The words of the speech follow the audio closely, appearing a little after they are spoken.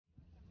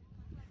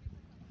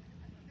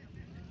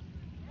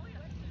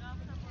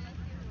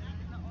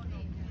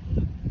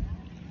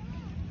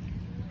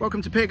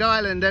Welcome to Pig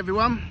Island,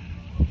 everyone.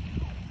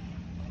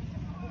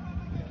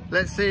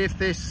 Let's see if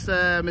this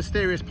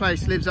mysterious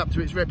place lives up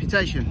to its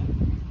reputation.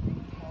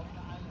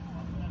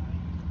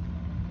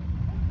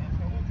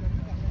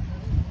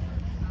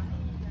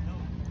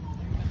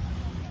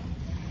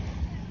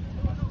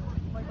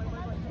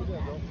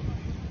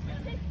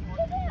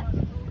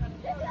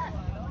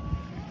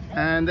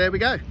 And there we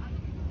go.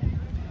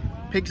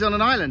 Pigs on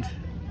an island.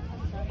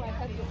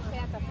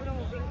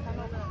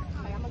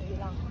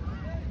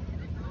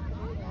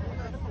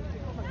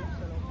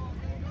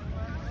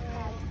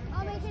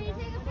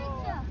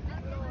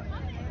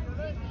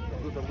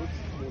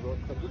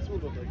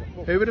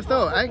 Who would have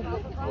thought, eh?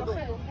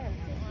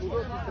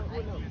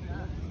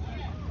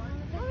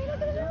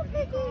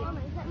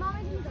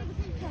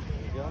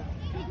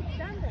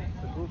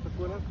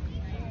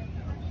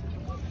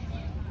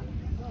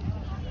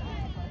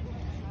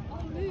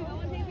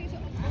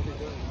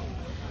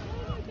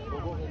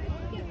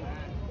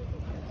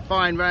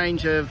 Fine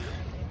range of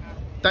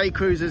day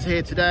cruisers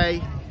here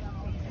today.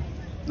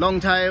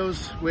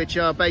 Longtails, which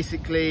are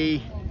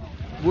basically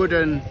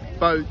wooden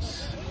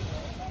boats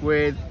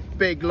with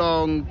big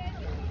long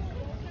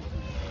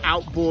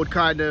outboard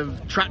kind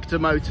of tractor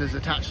motors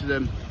attached to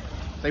them.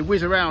 They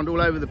whiz around all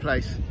over the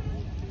place.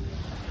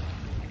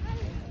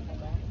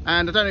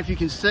 And I don't know if you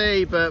can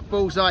see, but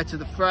bullseye to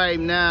the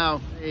frame now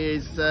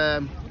is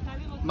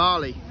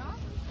Malee,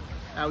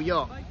 our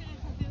yacht.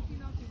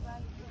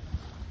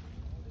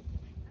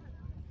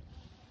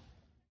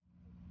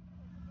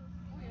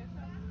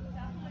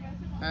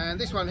 And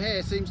this one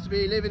here seems to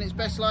be living its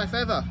best life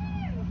ever.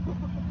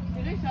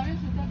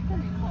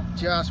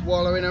 Just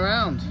wallowing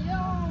around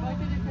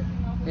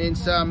in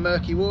some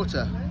murky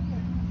water.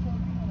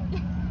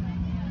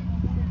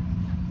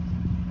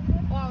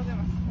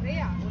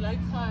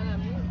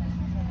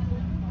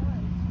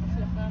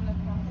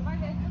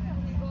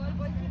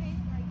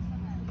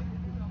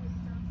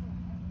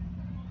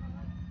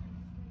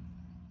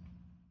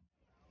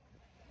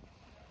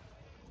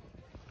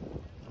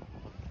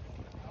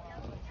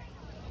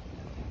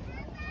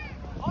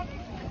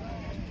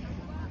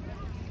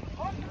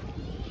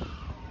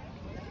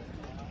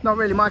 Not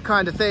really my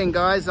kind of thing,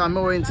 guys. I'm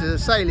more into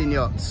sailing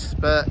yachts,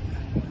 but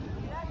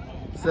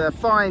it's a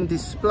fine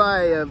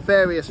display of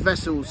various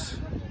vessels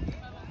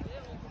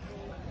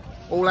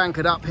all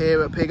anchored up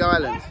here at Pig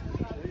Island.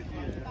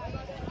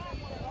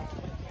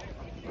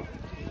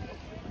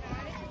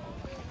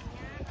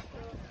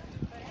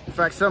 In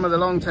fact, some of the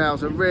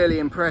longtails are really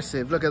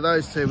impressive. Look at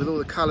those two with all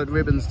the coloured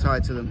ribbons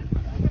tied to them.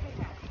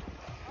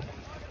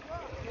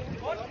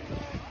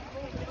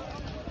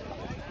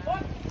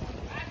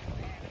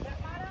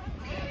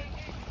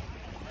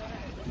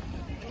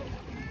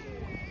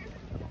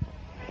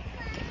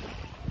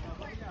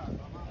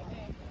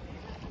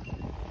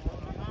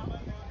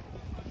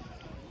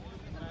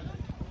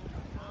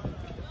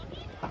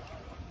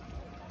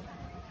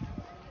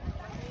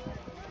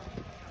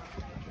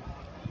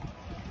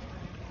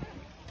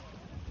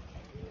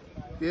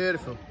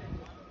 Beautiful.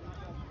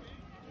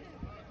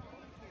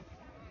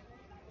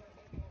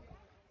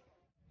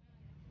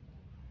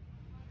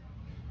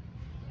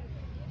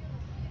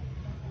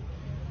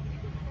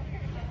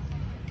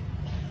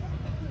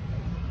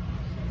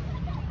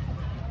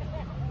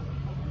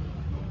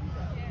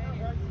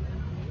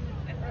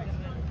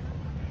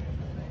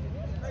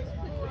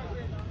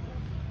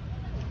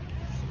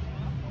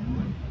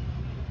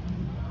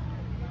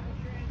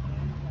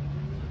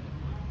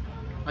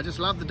 I just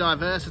love the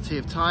diversity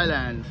of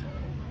Thailand.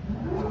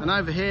 And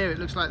over here it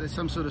looks like there's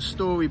some sort of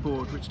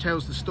storyboard which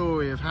tells the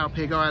story of how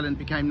Pig Island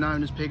became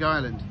known as Pig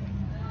Island.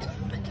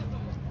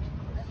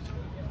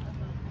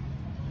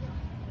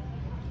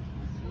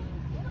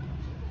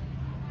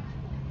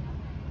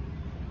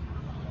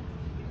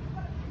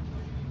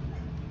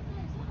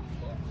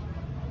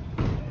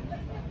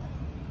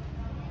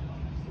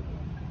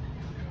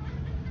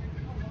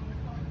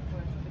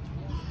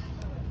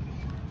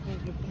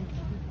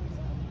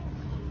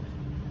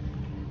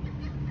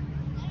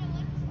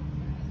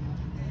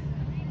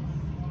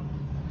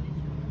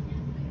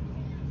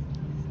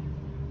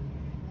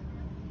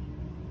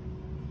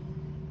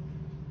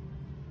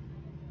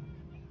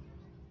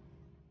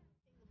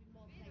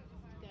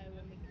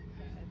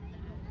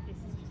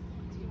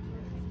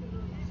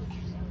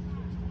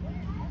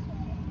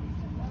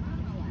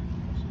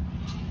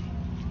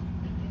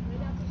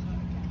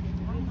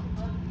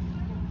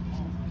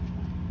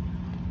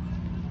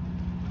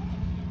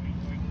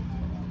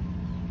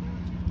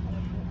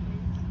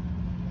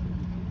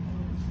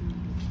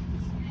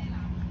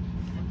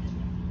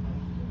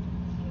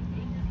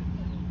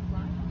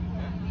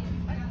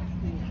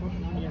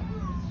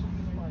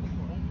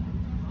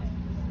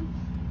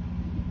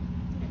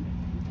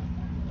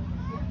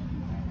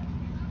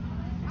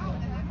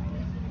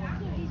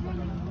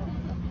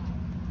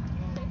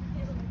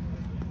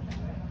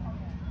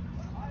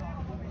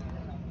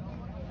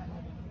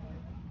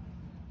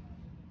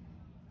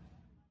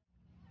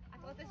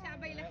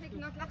 שאבא ילך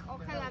לקנות לך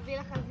אוכל להביא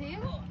לך חזיר?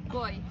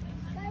 בואי.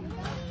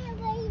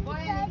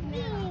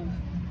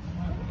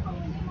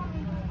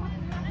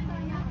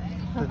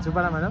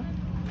 Coba lah madam.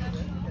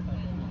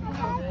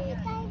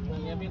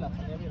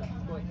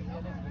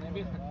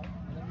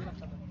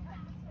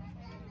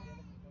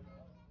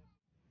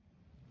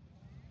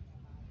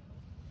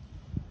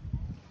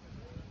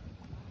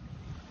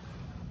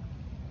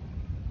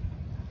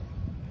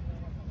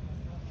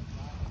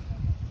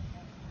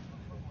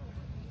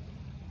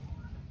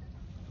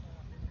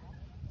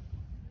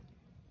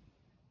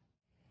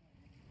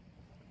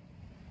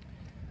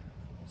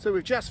 So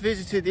we've just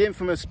visited the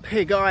infamous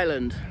Pig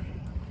Island,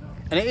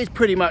 and it is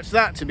pretty much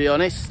that, to be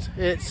honest.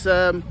 It's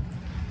an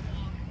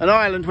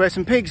island where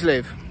some pigs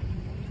live,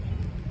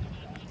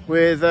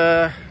 with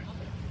a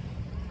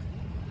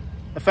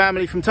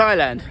family from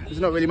Thailand. There's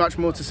not really much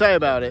more to say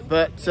about it,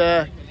 but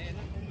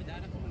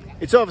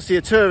it's obviously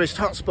a tourist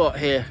hotspot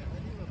here.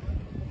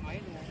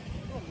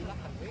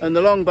 And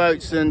the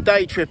longboats and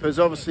day trippers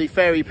obviously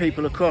ferry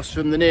people across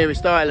from the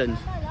nearest island.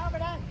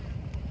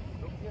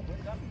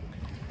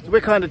 So we're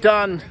kind of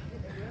done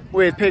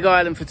with Pig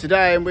Island for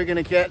today, and we're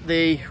going to get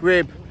the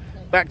rib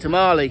back to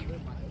Malee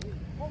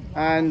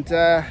and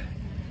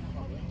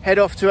head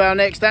off to our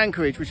next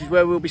anchorage, which is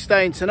where we'll be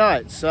staying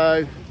tonight.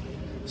 So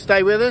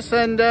stay with us,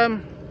 and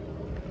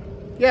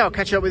yeah, I'll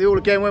catch up with you all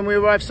again when we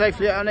arrive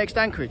safely at our next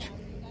anchorage.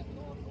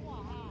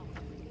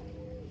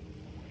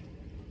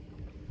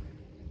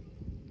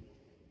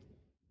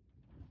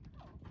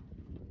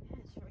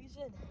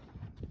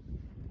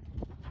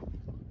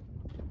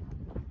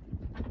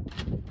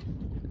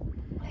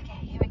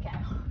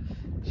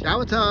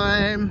 Shower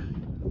time!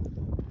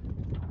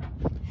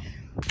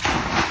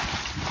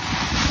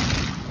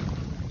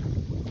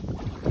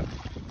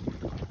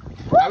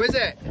 How is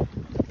it?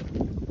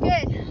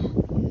 Good.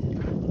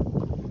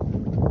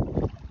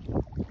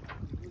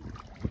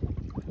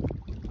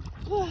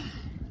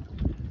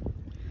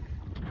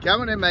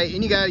 Come on in, mate.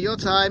 In you go. Your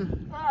time.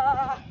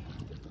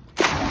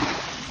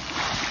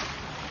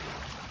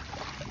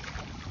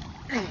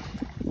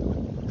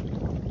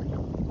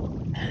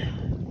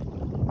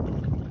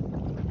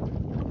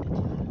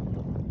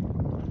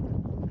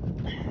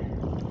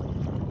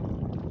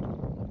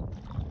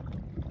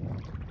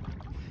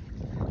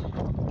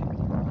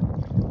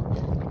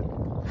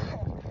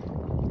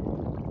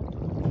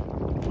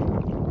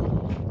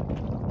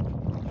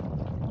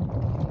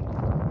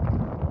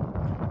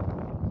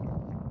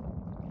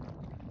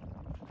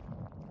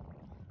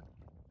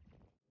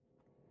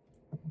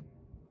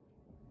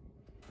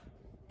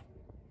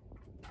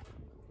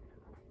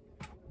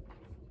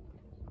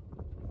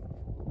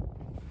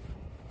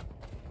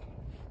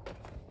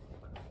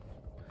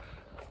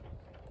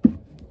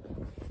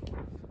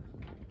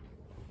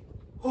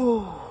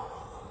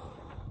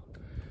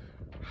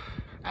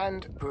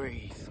 And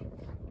breathe.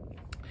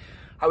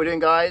 How are we doing,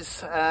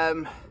 guys?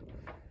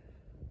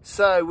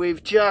 So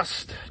we've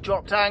just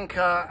dropped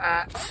anchor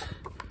at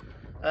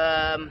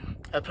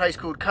a place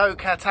called Koh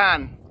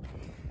Katan.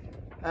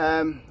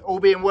 All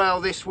being well,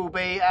 this will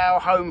be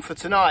our home for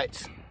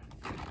tonight.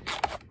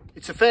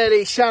 It's a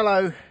fairly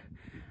shallow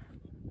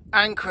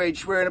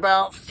anchorage. We're in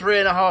about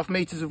 3.5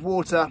 meters of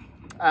water,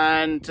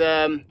 and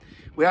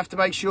we have to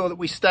make sure that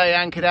we stay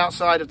anchored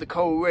outside of the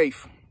coral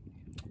reef,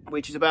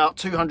 which is about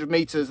 200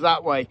 meters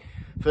that way.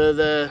 For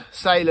the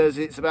sailors,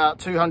 it's about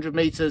 200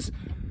 meters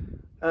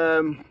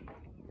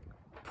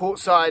port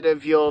side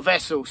of your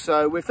vessel.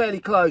 So we're fairly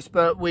close,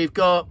 but we've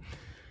got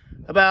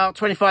about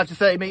 25 to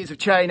 30 meters of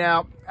chain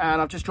out,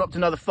 and I've just dropped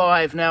another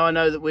 5. Now I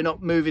know that we're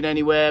not moving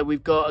anywhere.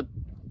 We've got a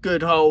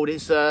good hold.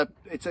 It's a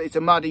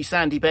muddy,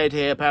 sandy bed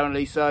here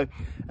apparently, so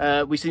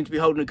we seem to be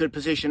holding a good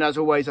position. As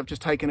always, I've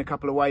just taken a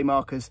couple of way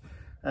markers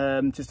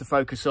just to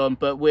focus on,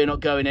 but we're not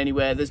going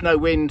anywhere. There's no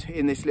wind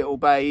in this little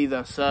bay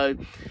either. So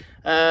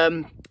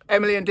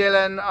Emily and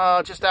Dylan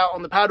are just out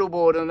on the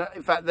paddleboard, and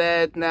in fact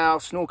they're now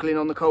snorkeling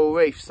on the coral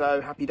reef,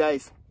 so happy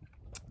days.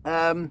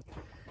 There's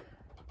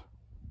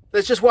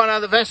just one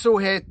other vessel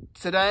here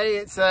today.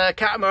 It's a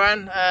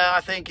catamaran.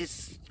 I think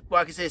it's,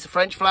 well, I can see it's a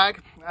French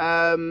flag.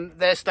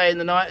 They're staying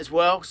the night as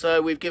well,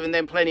 so we've given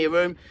them plenty of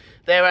room.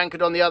 They're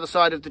anchored on the other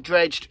side of the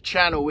dredged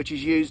channel, which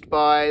is used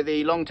by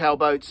the longtail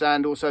boats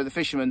and also the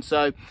fishermen.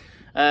 So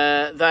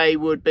they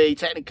would be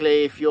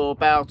technically, if you're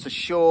bow to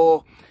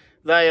shore,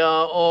 they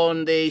are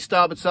on the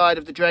starboard side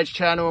of the dredged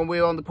channel and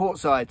we're on the port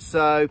side.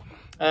 So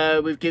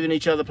we've given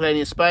each other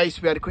plenty of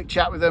space. We had a quick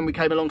chat with them. We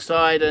came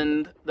alongside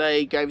and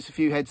they gave us a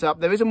few heads up.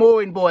 There is a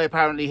mooring buoy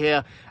apparently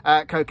here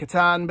at Koh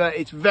Katan, but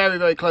it's very,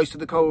 very close to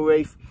the coral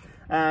reef.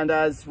 And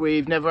as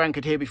we've never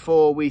anchored here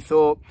before, we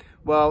thought,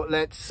 well,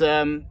 let's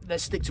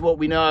stick to what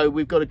we know.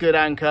 We've got a good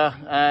anchor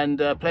and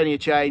plenty of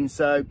chain.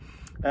 So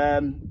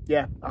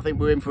yeah, I think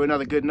we're in for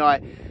another good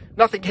night.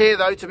 Nothing here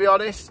though, to be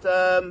honest.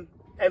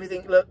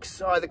 Everything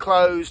looks either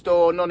closed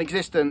or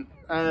non-existent.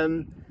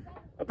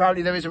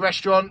 Apparently there is a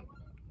restaurant.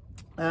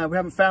 We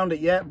haven't found it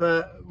yet,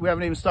 but we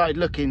haven't even started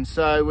looking.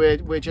 So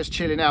we're just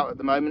chilling out at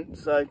the moment.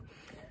 So,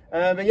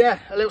 but yeah,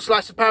 a little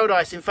slice of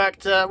paradise. In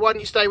fact, why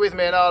don't you stay with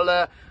me and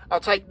I'll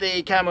take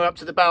the camera up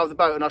to the bow of the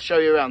boat and I'll show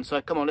you around. So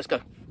come on, let's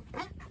go.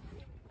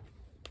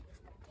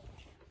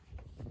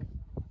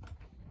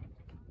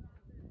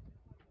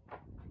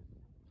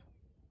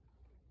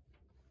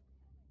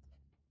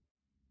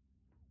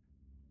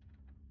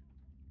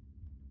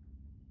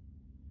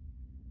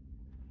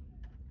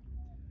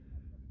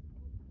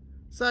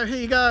 So here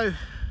you go,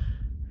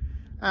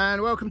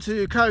 and welcome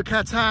to Koh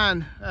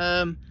Katan,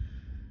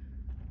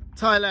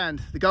 Thailand,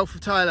 the Gulf of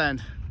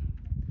Thailand.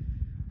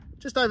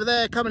 Just over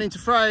there, coming into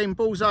frame,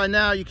 bullseye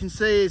now, you can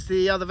see is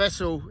the other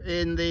vessel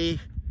in the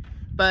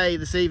bay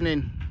this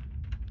evening.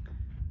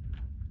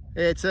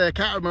 It's a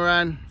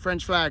catamaran,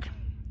 French flag.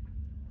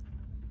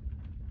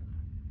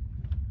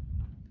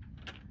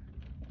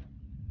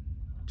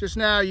 Just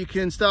now you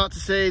can start to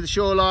see the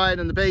shoreline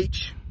and the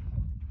beach.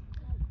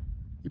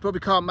 You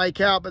probably can't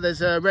make out, but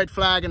there's a red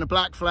flag and a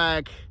black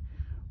flag.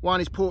 One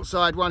is port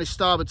side, one is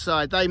starboard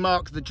side. They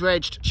mark the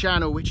dredged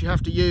channel, which you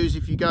have to use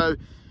if you go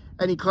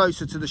any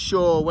closer to the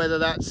shore, whether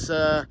that's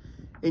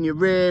in your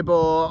rib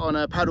or on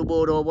a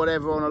paddleboard or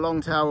whatever, on a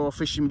long tail or a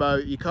fishing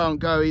boat. You can't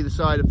go either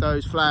side of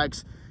those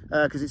flags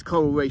because it's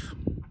coral reef.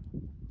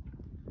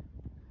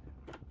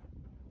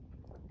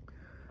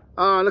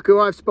 Ah, look who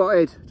I've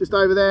spotted just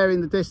over there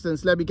in the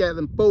distance. Let me get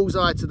them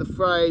bullseye to the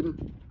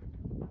frame.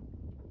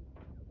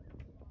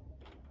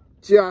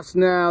 Just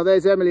now,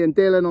 there's Emily and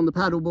Dylan on the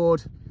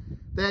paddleboard.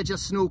 They're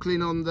just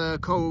snorkeling on the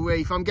coral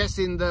reef. I'm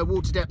guessing the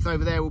water depth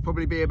over there will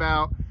probably be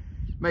about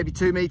maybe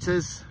 2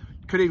 meters.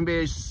 Could even be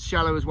as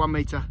shallow as 1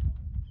 meter.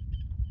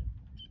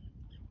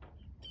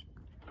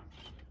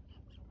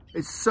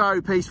 It's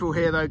so peaceful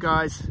here though,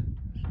 guys.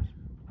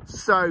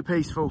 So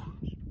peaceful.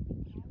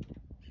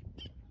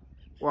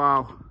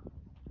 Wow.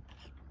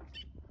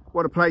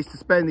 What a place to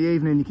spend the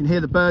evening. You can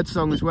hear the bird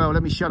song as well.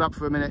 Let me shut up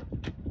for a minute.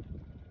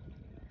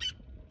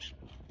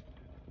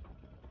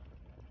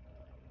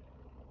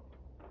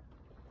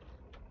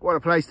 What a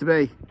place to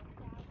be.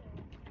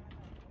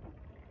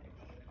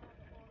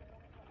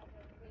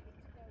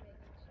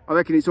 I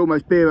reckon it's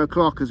almost beer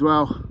o'clock as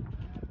well.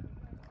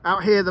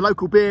 Out here, the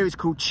local beer is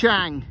called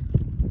Chang.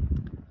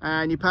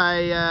 And you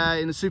pay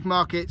in the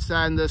supermarkets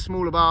and the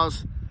smaller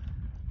bars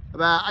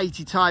about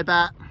 80 Thai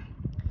baht.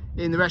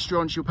 In the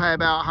restaurants, you'll pay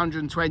about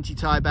 120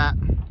 Thai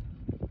baht.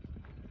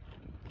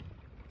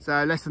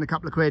 So less than a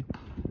couple of quid.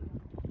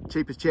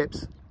 Cheap as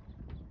chips.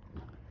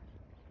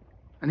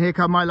 And here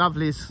come my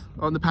lovelies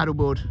on the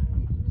paddleboard.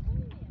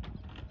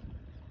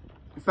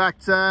 In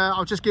fact,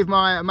 I'll just give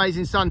my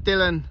amazing son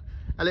Dylan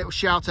a little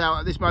shout out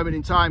at this moment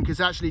in time, because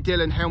actually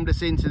Dylan helmed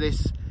us into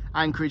this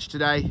anchorage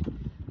today.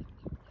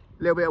 A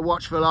little bit of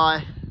watchful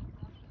eye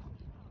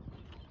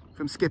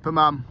from Skipper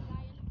Mum,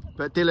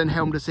 but Dylan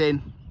helmed us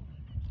in.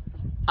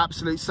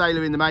 Absolute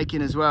sailor in the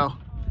making as well.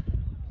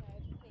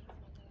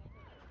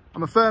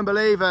 I'm a firm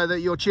believer that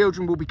your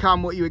children will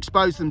become what you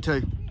expose them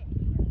to.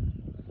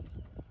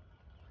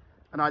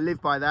 And I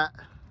live by that.